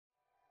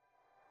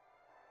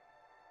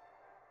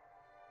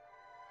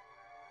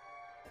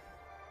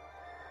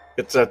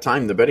It's that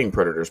time, the Betting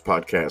Predators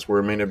podcast, where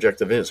our main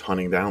objective is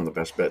hunting down the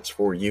best bets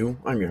for you.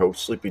 I'm your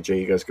host, Sleepy J.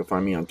 You guys can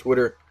find me on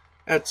Twitter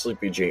at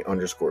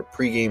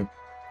SleepyJ_pregame.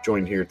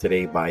 Joined here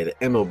today by the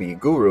MLB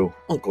guru,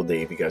 Uncle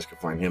Dave. You guys can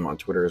find him on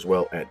Twitter as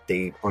well at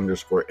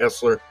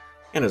Dave_Essler.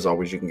 And as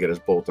always, you can get us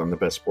both on the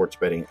best sports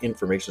betting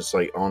information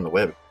site on the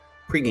web,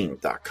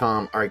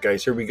 pregame.com. All right,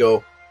 guys, here we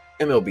go.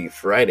 MLB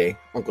Friday.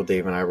 Uncle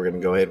Dave and I were going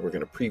to go ahead. We're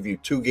going to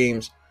preview two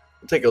games.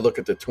 We'll take a look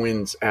at the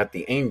Twins at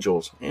the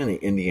Angels and the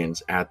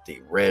Indians at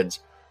the Reds.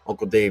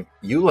 Uncle Dave,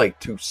 you like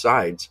two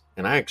sides,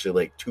 and I actually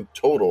like two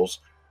totals.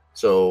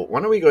 So why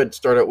don't we go ahead and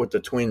start out with the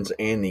Twins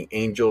and the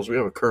Angels. We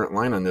have a current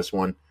line on this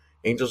one.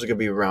 Angels are going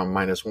to be around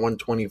minus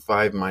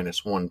 125,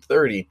 minus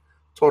 130.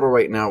 Total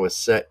right now is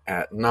set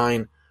at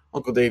 9.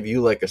 Uncle Dave,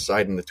 you like a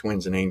side in the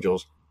Twins and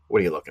Angels.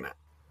 What are you looking at?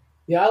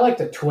 Yeah, I like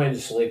the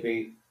Twins,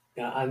 Sleepy.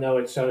 I know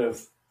it sort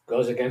of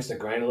goes against the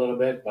grain a little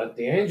bit, but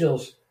the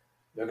Angels,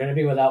 they're going to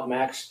be without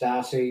Max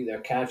Stassi,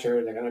 their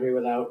catcher. They're going to be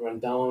without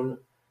Rendon,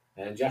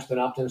 and Justin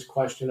Upton's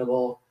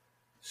questionable.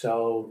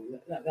 So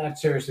that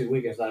seriously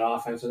weakens that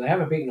offense. And they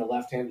haven't beaten a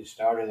left-handed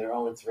starter. They're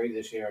 0-3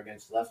 this year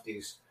against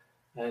lefties.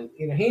 And,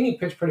 Heaney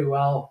pitched pretty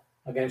well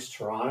against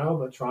Toronto,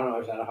 but Toronto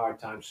has had a hard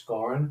time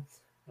scoring.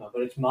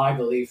 But it's my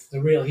belief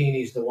the real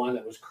Heaney's the one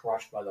that was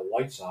crushed by the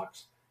White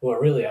Sox, who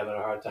are really having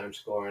a hard time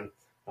scoring.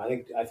 I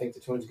think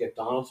the Twins get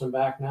Donaldson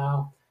back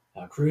now.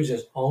 Cruz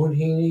has owned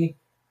Heaney,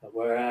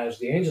 whereas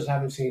the Angels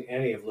haven't seen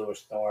any of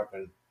Lewis Thorpe.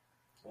 And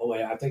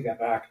wait, I take that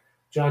back.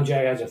 John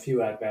Jay has a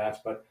few at bats,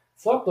 but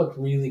Thorpe looked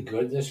really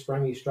good this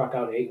spring. He struck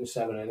out 8 and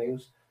 7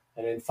 innings,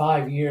 and in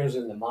 5 years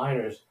in the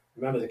minors,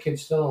 remember the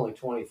kid's still only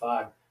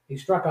 25. He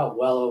struck out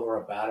well over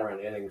a batter an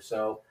inning.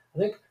 So I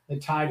think the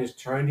tide has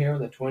turned here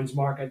in the Twins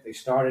market. They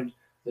started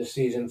this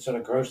season sort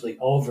of grossly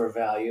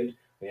overvalued.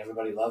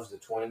 Everybody loves the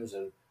Twins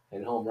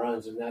and home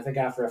runs. And I think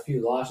after a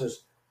few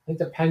losses, I think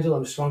the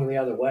pendulum swung the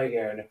other way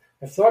here. And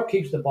if Thorpe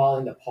keeps the ball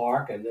in the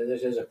park, and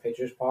this is a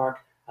pitcher's park,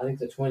 I think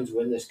the Twins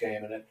win this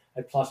game. And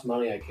at plus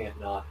money, I can't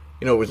not.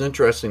 It was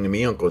interesting to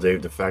me, Uncle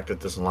Dave, the fact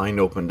that this line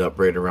opened up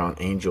right around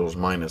Angels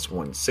minus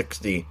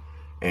 160,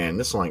 and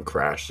this line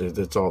crashed.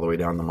 It's all the way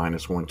down to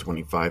minus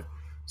 125.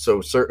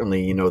 So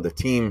certainly, the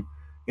team,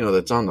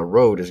 that's on the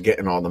road is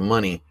getting all the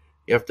money.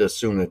 You have to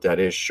assume that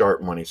is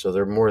sharp money, so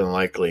they're more than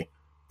likely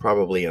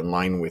probably in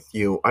line with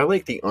you. I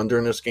like the under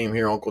in this game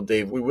here, Uncle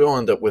Dave. We will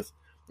end up with,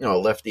 a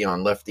lefty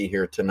on lefty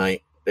here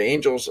tonight. The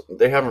Angels,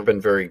 they haven't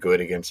been very good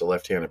against a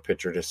left-handed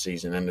pitcher this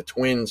season, and the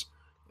Twins,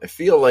 I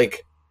feel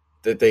like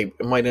that they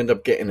might end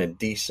up getting a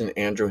decent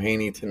Andrew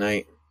Heaney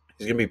tonight.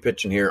 He's going to be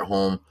pitching here at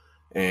home,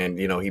 and,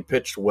 he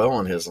pitched well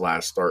on his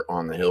last start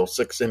on the hill.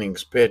 6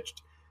 innings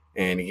pitched,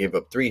 and he gave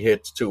up 3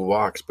 hits, 2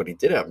 walks, but he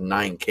did have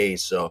 9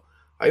 Ks, so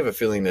I have a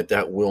feeling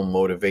that will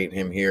motivate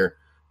him here,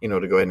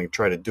 to go ahead and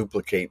try to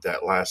duplicate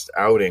that last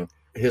outing.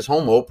 His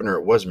home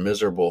opener was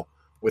miserable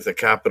with a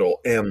capital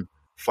M,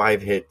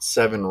 5 hits,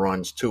 7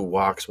 runs, 2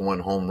 walks, 1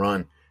 home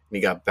run, and he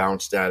got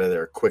bounced out of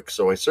there quick.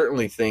 So I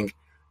certainly think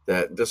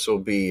that this will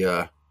be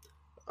a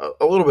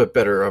little bit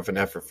better of an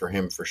effort for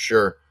him for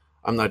sure.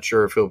 I'm not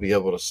sure if he'll be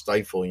able to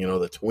stifle,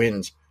 the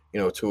Twins,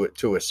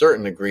 to a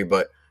certain degree.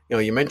 But,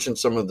 you mentioned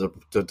some of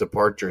the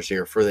departures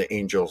here for the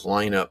Angels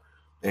lineup.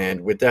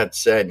 And with that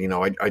said,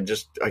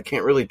 I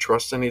can't really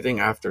trust anything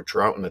after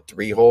Trout in the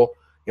 3-hole.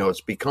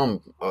 It's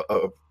become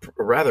a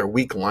rather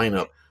weak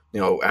lineup,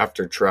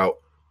 after Trout.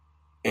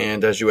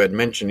 And as you had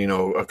mentioned,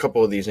 a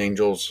couple of these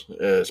Angels,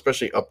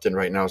 especially Upton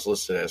right now, is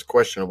listed as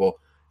questionable.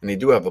 And they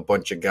do have a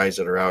bunch of guys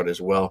that are out as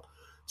well.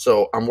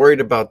 So I'm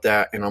worried about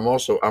that, and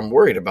I'm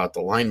worried about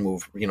the line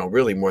move,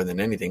 really more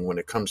than anything when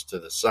it comes to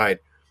the side.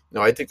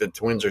 I think the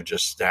Twins are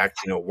just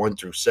stacked, 1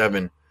 through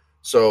 7.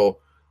 So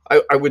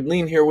I would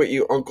lean here with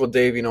you, Uncle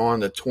Dave,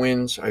 on the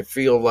Twins. I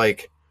feel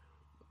like,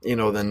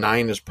 the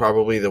 9 is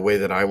probably the way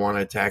that I want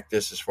to attack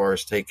this as far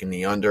as taking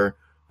the under.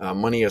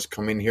 Money has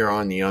come in here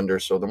on the under,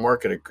 so the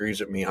market agrees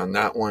with me on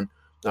that one.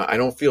 I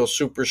don't feel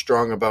super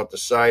strong about the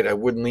side. I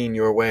would lean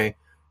your way,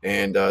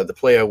 and the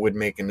play I would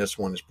make in this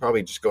one is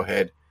probably just go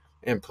ahead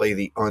and play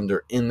the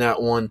under in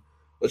that one.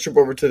 Let's jump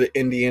over to the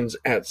Indians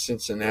at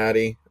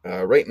Cincinnati.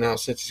 Right now,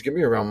 since he's going to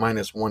be around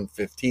minus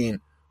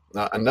 115,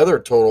 another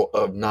total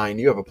of 9.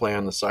 You have a play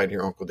on the side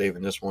here, Uncle Dave,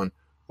 in this one.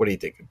 What are you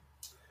thinking?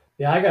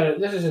 Yeah, I got it.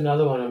 This is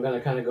another one I'm going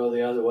to kind of go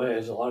the other way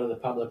as a lot of the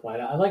public might.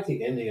 I like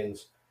the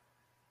Indians.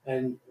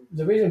 And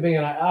the reason being,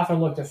 I often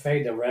look to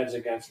fade the Reds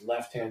against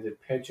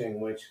left-handed pitching,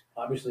 which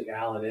obviously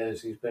Allen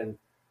is. He's been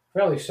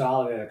fairly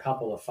solid in a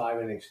couple of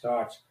 5-inning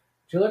starts.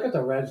 If you look at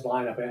the Reds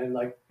lineup, and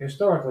like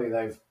historically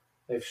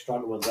they've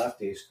struggled with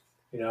lefties.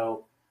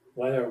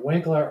 Whether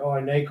Winkler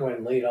or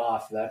Naquin lead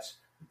off,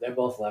 they're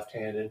both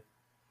left-handed.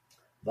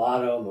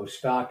 Votto,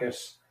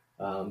 Moustakas,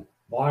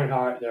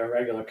 Barnhart, their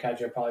regular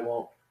catcher, probably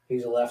won't.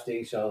 He's a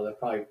lefty, so they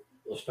probably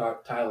will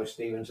start Tyler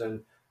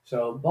Stevenson.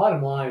 So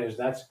bottom line is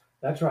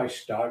that's where I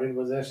started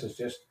with this, is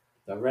just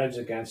the Reds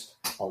against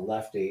a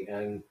lefty.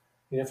 And,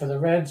 for the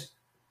Reds,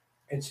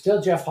 it's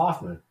still Jeff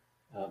Hoffman.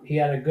 He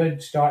had a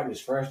good start in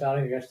his first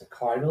outing against the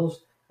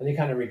Cardinals, and he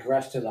kind of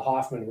regressed to the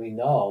Hoffman we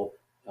know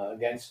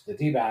against the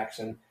D-backs.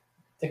 And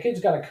the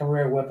kid's got a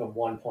career whip of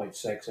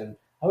 1.6, and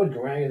I would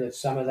grant you that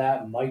some of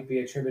that might be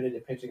attributed to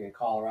pitching in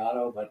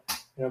Colorado, but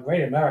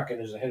Great American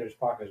is a hitter's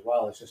park as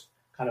well. It's just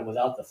kind of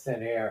without the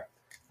thin air.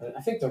 And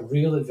I think the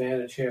real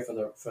advantage here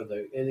for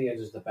the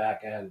Indians is the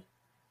back end.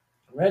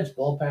 Reds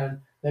bullpen,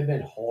 they've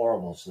been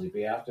horrible,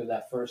 Sleepy. After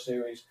that first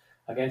series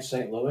against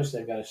St. Louis,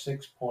 they've got a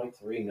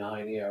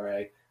 6.39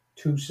 ERA,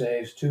 two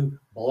saves, two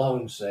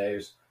blown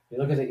saves. You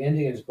look at the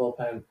Indians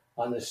bullpen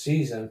on the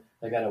season,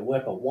 they got a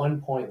whip of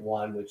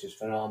 1.1, which is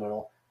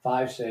phenomenal,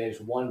 five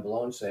saves, one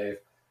blown save.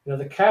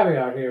 The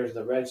caveat here is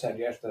the Reds had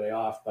yesterday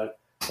off, but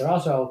they're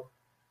also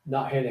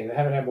not hitting. They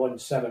haven't had more than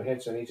 7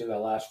 hits in each of their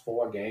last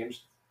 4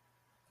 games.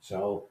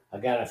 So,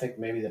 again, I think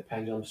maybe the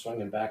pendulum's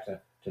swinging back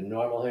to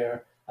normal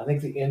here. I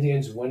think the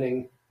Indians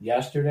winning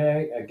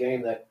yesterday, a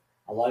game that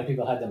a lot of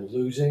people had them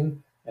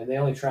losing, and they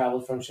only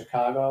traveled from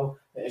Chicago.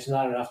 It's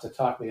not enough to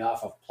talk me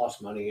off of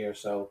plus money here,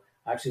 so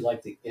I actually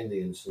like the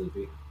Indians,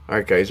 Sleepy. All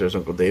right, guys, there's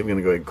Uncle Dave. I'm going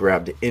to go ahead and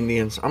grab the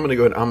Indians. I'm going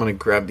to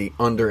grab the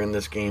under in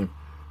this game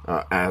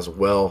as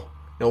well.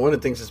 One of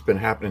the things that's been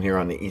happening here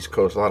on the East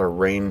Coast, a lot of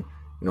rain,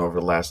 over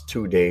the last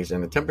 2 days,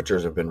 and the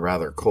temperatures have been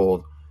rather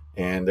cold,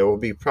 and there will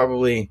be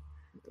probably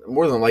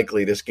more than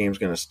likely this game's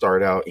going to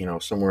start out,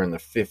 somewhere in the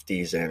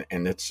 50s,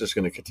 and it's just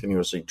going to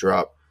continuously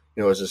drop,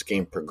 as this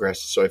game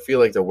progresses. So I feel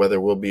like the weather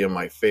will be in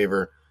my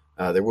favor.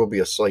 There will be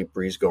a slight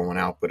breeze going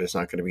out, but it's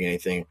not going to be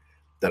anything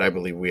that I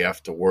believe we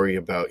have to worry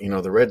about.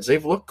 The Reds,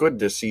 they've looked good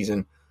this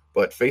season,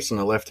 but facing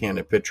the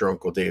left-handed pitcher,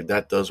 Uncle Dave,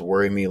 that does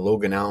worry me.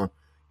 Logan Allen,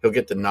 he'll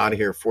get the nod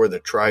here for the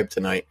Tribe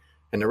tonight,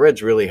 and the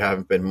Reds really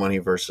haven't been money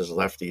versus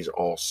lefties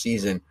all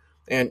season.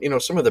 And,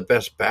 some of the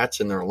best bats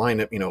in their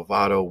lineup,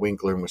 Votto,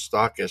 Winkler,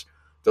 Moustakas,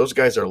 those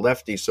guys are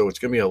lefties, so it's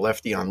going to be a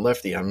lefty on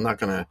lefty. I'm not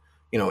going to,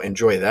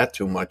 enjoy that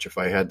too much if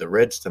I had the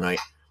Reds tonight.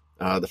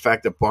 The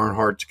fact that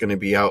Barnhart's going to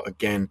be out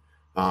again,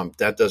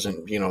 that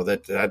doesn't,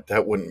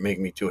 that wouldn't make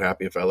me too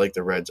happy if I like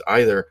the Reds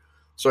either.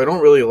 So I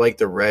don't really like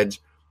the Reds.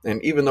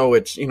 And even though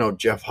it's,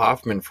 Jeff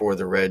Hoffman for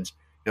the Reds,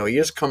 he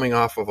is coming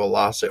off of a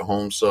loss at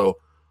home. So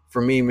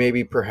for me,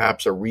 maybe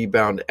perhaps a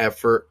rebound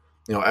effort.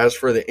 As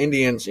for the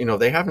Indians,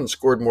 they haven't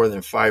scored more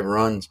than 5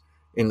 runs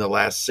in the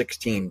last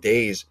 16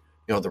 days.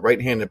 The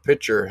right-handed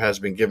pitcher has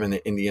been giving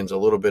the Indians a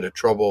little bit of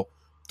trouble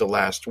the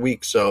last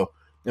week. So,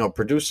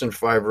 producing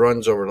 5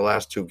 runs over the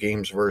last 2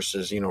 games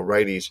versus,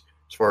 righties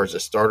as far as the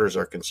starters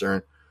are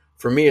concerned.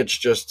 For me, it's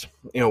just,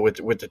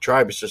 with the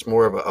Tribe, it's just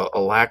more of a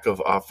lack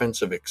of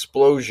offensive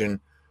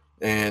explosion.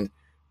 And,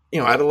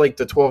 out of like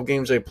the 12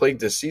 games they played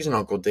this season,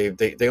 Uncle Dave,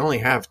 they only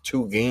have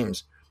 2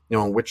 games,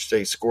 in which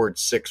they scored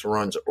 6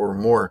 runs or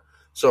more.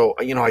 So,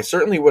 I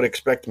certainly would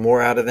expect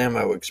more out of them.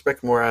 I would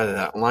expect more out of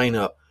that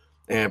lineup.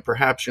 And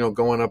perhaps,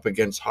 going up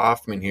against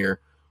Hoffman here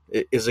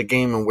is a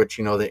game in which,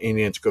 the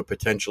Indians could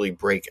potentially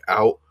break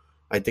out.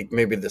 I think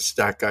maybe the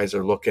stat guys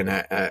are looking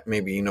at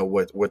maybe,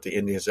 what the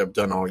Indians have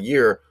done all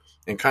year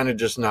and kind of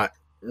just not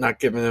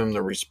giving them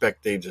the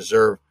respect they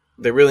deserve.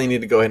 They really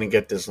need to go ahead and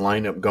get this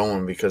lineup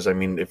going because,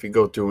 if you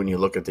go through and you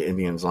look at the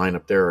Indians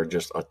lineup, there are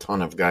just a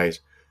ton of guys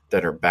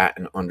that are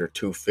batting under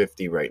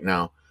 250 right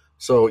now.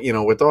 So,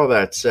 with all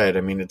that said,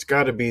 it's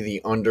got to be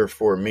the under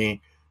for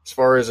me. As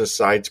far as a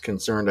side's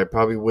concerned, I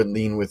probably would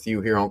lean with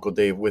you here, Uncle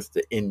Dave, with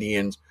the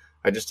Indians.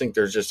 I just think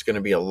there's just going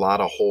to be a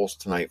lot of holes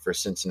tonight for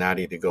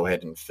Cincinnati to go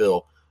ahead and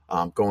fill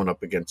going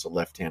up against a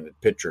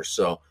left-handed pitcher.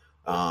 So,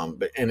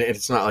 and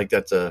it's not like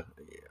that's a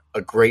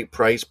great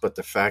price, but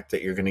the fact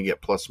that you're going to get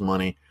plus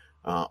money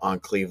on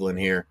Cleveland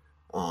here,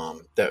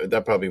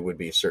 that probably would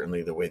be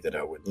certainly the way that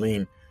I would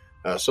lean.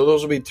 So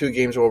those will be 2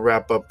 games we'll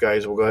wrap up,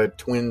 guys. We'll go ahead,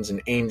 Twins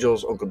and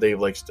Angels. Uncle Dave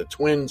likes the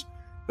Twins.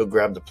 He'll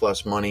grab the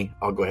plus money.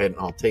 I'll go ahead and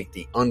I'll take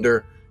the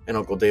under. And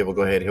Uncle Dave will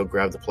go ahead. He'll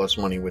grab the plus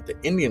money with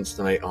the Indians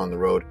tonight on the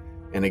road.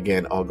 And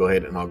again, I'll go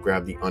ahead and I'll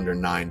grab the under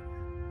 9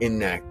 in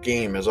that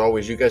game. As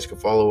always, you guys can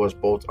follow us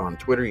both on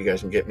Twitter. You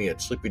guys can get me at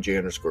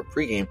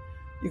SleepyJ_pregame.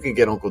 You can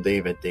get Uncle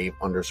Dave at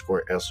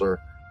Dave_Essler.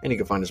 And you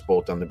can find us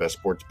both on the best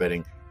sports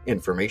betting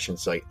information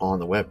site on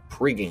the web,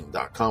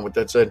 pregame.com. With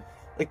that said,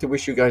 I'd like to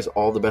wish you guys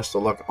all the best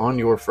of luck on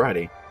your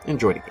Friday.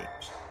 Enjoy the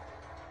games.